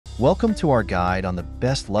Welcome to our guide on the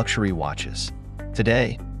best luxury watches.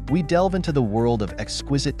 Today, we delve into the world of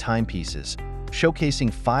exquisite timepieces,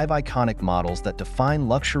 showcasing 5 iconic models that define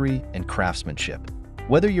luxury and craftsmanship.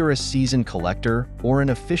 Whether you're a seasoned collector or an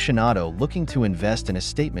aficionado looking to invest in a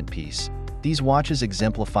statement piece, these watches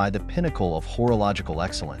exemplify the pinnacle of horological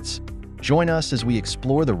excellence. Join us as we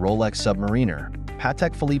explore the Rolex Submariner,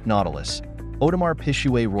 Patek Philippe Nautilus, Audemars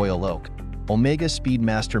Piguet Royal Oak, Omega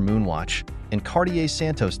Speedmaster Moonwatch, and Cartier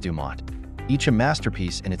Santos Dumont, each a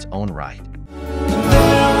masterpiece in its own right.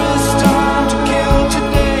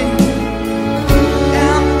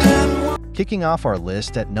 Kicking off our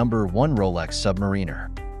list at number 1, Rolex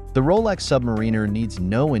Submariner. The Rolex Submariner needs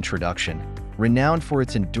no introduction, renowned for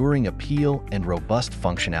its enduring appeal and robust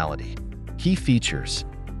functionality. Key features.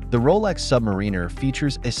 The Rolex Submariner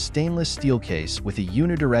features a stainless steel case with a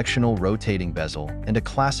unidirectional rotating bezel and a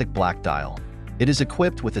classic black dial. It is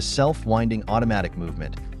equipped with a self-winding automatic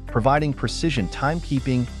movement, providing precision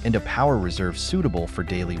timekeeping and a power reserve suitable for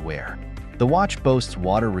daily wear. The watch boasts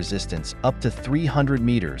water resistance up to 300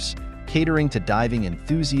 meters, catering to diving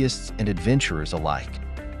enthusiasts and adventurers alike.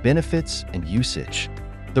 Benefits and usage.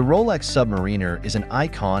 The Rolex Submariner is an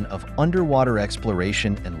icon of underwater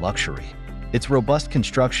exploration and luxury. Its robust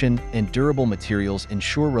construction and durable materials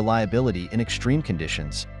ensure reliability in extreme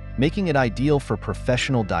conditions, making it ideal for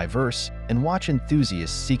professional divers and watch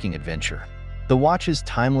enthusiasts seeking adventure. The watch's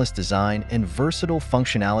timeless design and versatile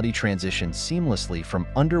functionality transition seamlessly from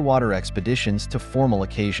underwater expeditions to formal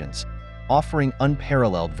occasions, offering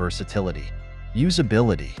unparalleled versatility.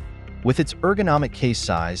 Usability. With its ergonomic case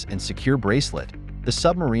size and secure bracelet, the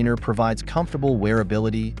Submariner provides comfortable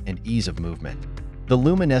wearability and ease of movement. The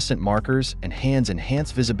luminescent markers and hands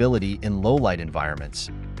enhance visibility in low-light environments,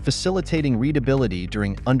 facilitating readability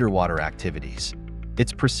during underwater activities.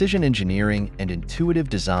 Its precision engineering and intuitive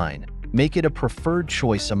design make it a preferred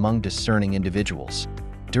choice among discerning individuals.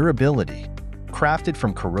 Durability. Crafted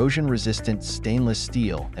from corrosion-resistant stainless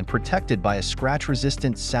steel and protected by a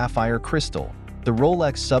scratch-resistant sapphire crystal, the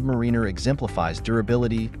Rolex Submariner exemplifies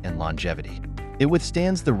durability and longevity. It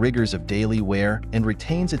withstands the rigors of daily wear and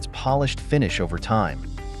retains its polished finish over time,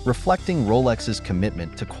 reflecting Rolex's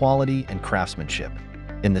commitment to quality and craftsmanship.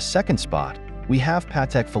 In the second spot, we have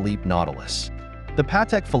Patek Philippe Nautilus. The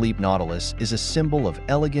Patek Philippe Nautilus is a symbol of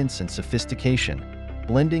elegance and sophistication,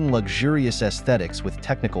 blending luxurious aesthetics with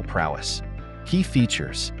technical prowess. Key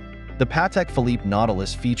features. The Patek Philippe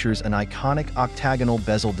Nautilus features an iconic octagonal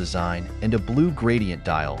bezel design and a blue gradient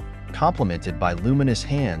dial, complemented by luminous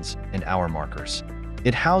hands and hour markers.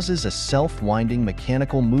 It houses a self-winding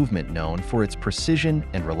mechanical movement known for its precision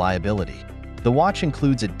and reliability. The watch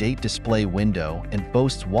includes a date display window and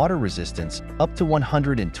boasts water resistance up to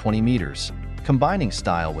 120 meters, combining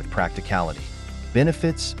style with practicality.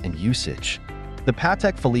 Benefits and usage. The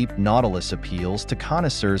Patek Philippe Nautilus appeals to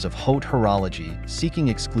connoisseurs of haute horology seeking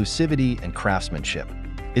exclusivity and craftsmanship.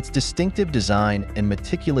 Its distinctive design and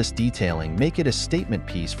meticulous detailing make it a statement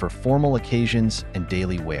piece for formal occasions and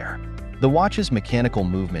daily wear. The watch's mechanical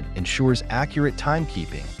movement ensures accurate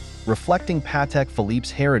timekeeping, reflecting Patek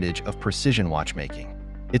Philippe's heritage of precision watchmaking.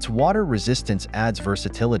 Its water resistance adds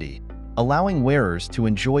versatility, allowing wearers to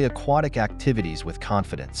enjoy aquatic activities with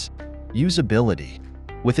confidence. Usability.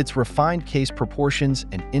 With its refined case proportions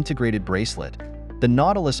and integrated bracelet, the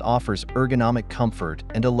Nautilus offers ergonomic comfort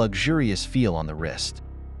and a luxurious feel on the wrist.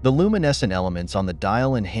 The luminescent elements on the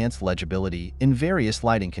dial enhance legibility in various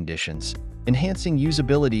lighting conditions, enhancing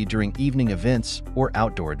usability during evening events or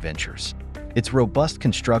outdoor adventures. Its robust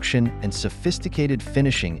construction and sophisticated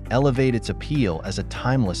finishing elevate its appeal as a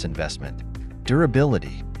timeless investment.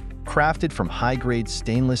 Durability. Crafted from high-grade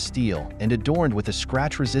stainless steel and adorned with a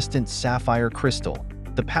scratch-resistant sapphire crystal,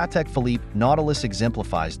 the Patek Philippe Nautilus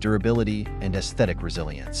exemplifies durability and aesthetic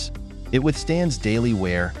resilience. It withstands daily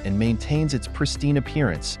wear and maintains its pristine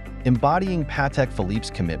appearance, embodying Patek Philippe's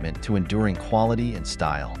commitment to enduring quality and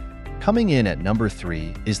style. Coming in at number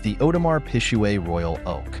 3 is the Audemars Piguet Royal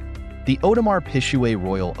Oak. The Audemars Piguet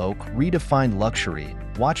Royal Oak redefined luxury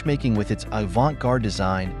watchmaking with its avant-garde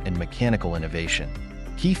design and mechanical innovation.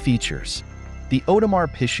 Key features. The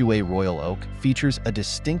Audemars Piguet Royal Oak features a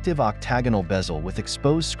distinctive octagonal bezel with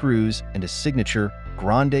exposed screws and a signature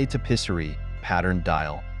grande tapisserie patterned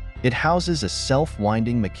dial. It houses a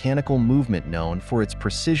self-winding mechanical movement known for its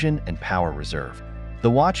precision and power reserve. The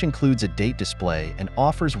watch includes a date display and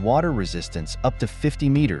offers water resistance up to 50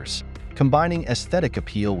 meters, combining aesthetic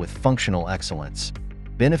appeal with functional excellence.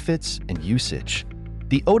 Benefits and usage.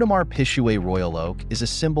 The Audemars Piguet Royal Oak is a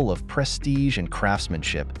symbol of prestige and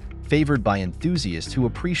craftsmanship, favored by enthusiasts who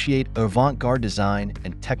appreciate avant-garde design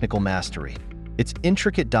and technical mastery. Its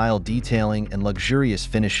intricate dial detailing and luxurious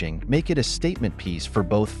finishing make it a statement piece for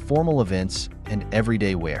both formal events and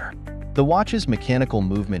everyday wear. The watch's mechanical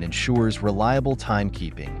movement ensures reliable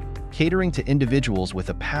timekeeping, catering to individuals with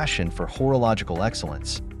a passion for horological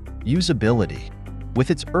excellence. Usability. With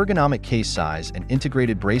its ergonomic case size and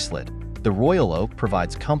integrated bracelet, the Royal Oak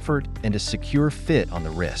provides comfort and a secure fit on the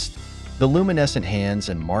wrist. The luminescent hands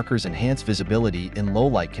and markers enhance visibility in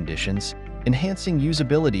low-light conditions, enhancing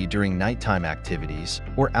usability during nighttime activities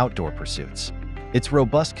or outdoor pursuits. Its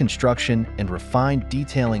robust construction and refined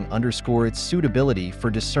detailing underscore its suitability for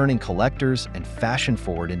discerning collectors and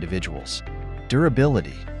fashion-forward individuals.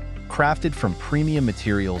 Durability. Crafted from premium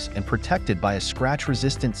materials and protected by a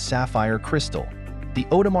scratch-resistant sapphire crystal, the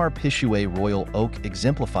Audemars Piguet Royal Oak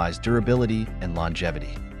exemplifies durability and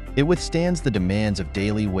longevity. It withstands the demands of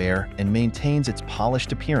daily wear and maintains its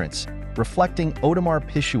polished appearance, reflecting Audemars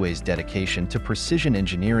Piguet's dedication to precision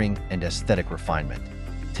engineering and aesthetic refinement.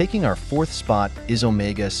 Taking our fourth spot is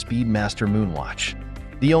Omega Speedmaster Moonwatch.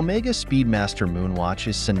 The Omega Speedmaster Moonwatch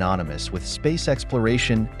is synonymous with space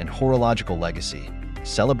exploration and horological legacy,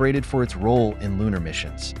 celebrated for its role in lunar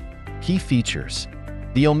missions. Key features.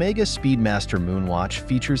 The Omega Speedmaster Moonwatch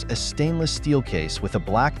features a stainless steel case with a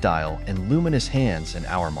black dial and luminous hands and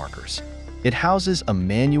hour markers. It houses a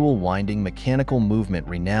manual winding mechanical movement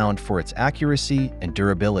renowned for its accuracy and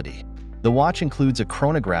durability. The watch includes a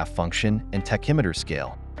chronograph function and tachymeter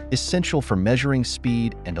scale, essential for measuring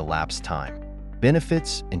speed and elapsed time.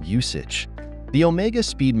 Benefits and usage. The Omega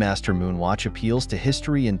Speedmaster Moonwatch appeals to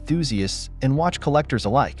history enthusiasts and watch collectors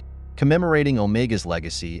alike, commemorating Omega's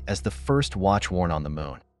legacy as the first watch worn on the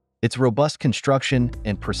moon. Its robust construction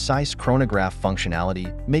and precise chronograph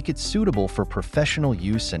functionality make it suitable for professional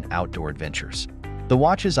use and outdoor adventures. The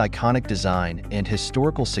watch's iconic design and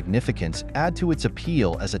historical significance add to its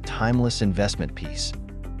appeal as a timeless investment piece.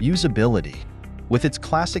 Usability. With its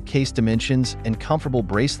classic case dimensions and comfortable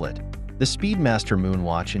bracelet, the Speedmaster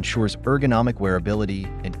Moonwatch ensures ergonomic wearability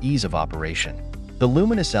and ease of operation. The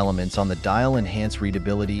luminous elements on the dial enhance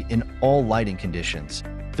readability in all lighting conditions,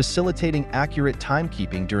 facilitating accurate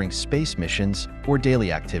timekeeping during space missions or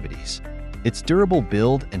daily activities. Its durable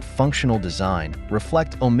build and functional design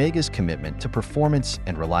reflect Omega's commitment to performance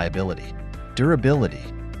and reliability. Durability.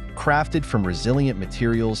 Crafted from resilient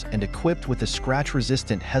materials and equipped with a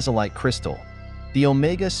scratch-resistant Hesalite crystal, the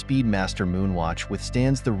Omega Speedmaster Moonwatch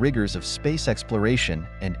withstands the rigors of space exploration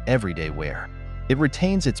and everyday wear. It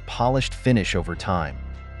retains its polished finish over time,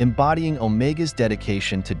 embodying Omega's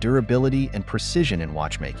dedication to durability and precision in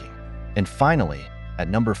watchmaking. And finally, at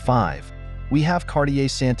number 5, we have Cartier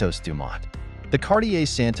Santos Dumont. The Cartier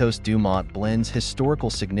Santos Dumont blends historical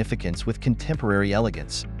significance with contemporary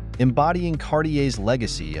elegance, embodying Cartier's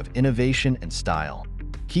legacy of innovation and style.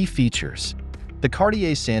 Key features. The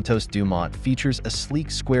Cartier Santos Dumont features a sleek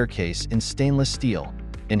square case in stainless steel,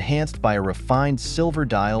 enhanced by a refined silver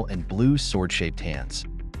dial and blue sword-shaped hands.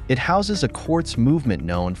 It houses a quartz movement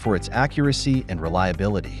known for its accuracy and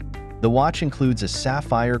reliability. The watch includes a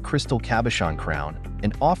sapphire crystal cabochon crown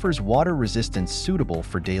and offers water resistance suitable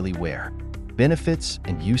for daily wear. Benefits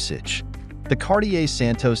and usage. The Cartier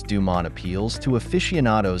Santos Dumont appeals to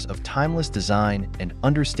aficionados of timeless design and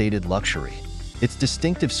understated luxury. Its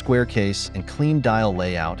distinctive square case and clean dial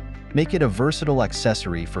layout make it a versatile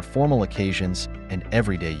accessory for formal occasions and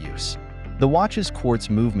everyday use. The watch's quartz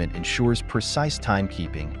movement ensures precise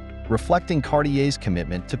timekeeping, reflecting Cartier's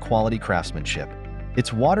commitment to quality craftsmanship.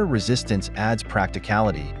 Its water resistance adds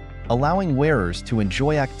practicality, allowing wearers to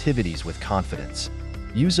enjoy activities with confidence.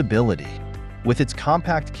 Usability. With its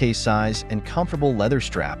compact case size and comfortable leather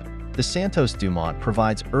strap, the Santos Dumont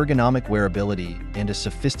provides ergonomic wearability and a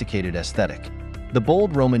sophisticated aesthetic. The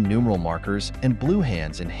bold Roman numeral markers and blue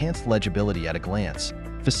hands enhance legibility at a glance,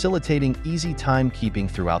 facilitating easy timekeeping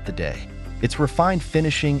throughout the day. Its refined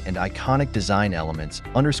finishing and iconic design elements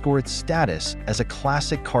underscore its status as a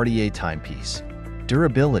classic Cartier timepiece.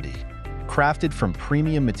 Durability. Crafted from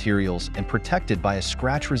premium materials and protected by a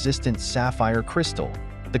scratch-resistant sapphire crystal,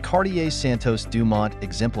 the Cartier Santos Dumont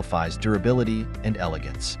exemplifies durability and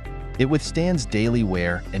elegance. It withstands daily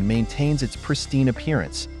wear and maintains its pristine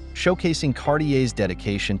appearance, showcasing Cartier's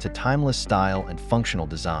dedication to timeless style and functional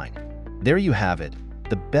design. There you have it,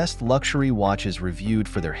 the best luxury watches reviewed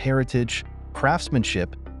for their heritage,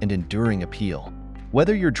 craftsmanship, and enduring appeal.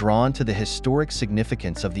 Whether you're drawn to the historic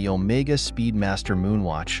significance of the Omega Speedmaster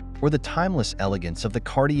Moonwatch or the timeless elegance of the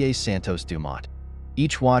Cartier Santos Dumont,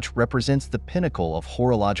 each watch represents the pinnacle of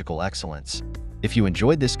horological excellence. If you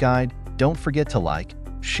enjoyed this guide, don't forget to like,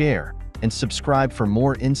 share, and subscribe for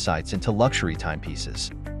more insights into luxury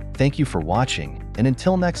timepieces. Thank you for watching, and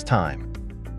until next time.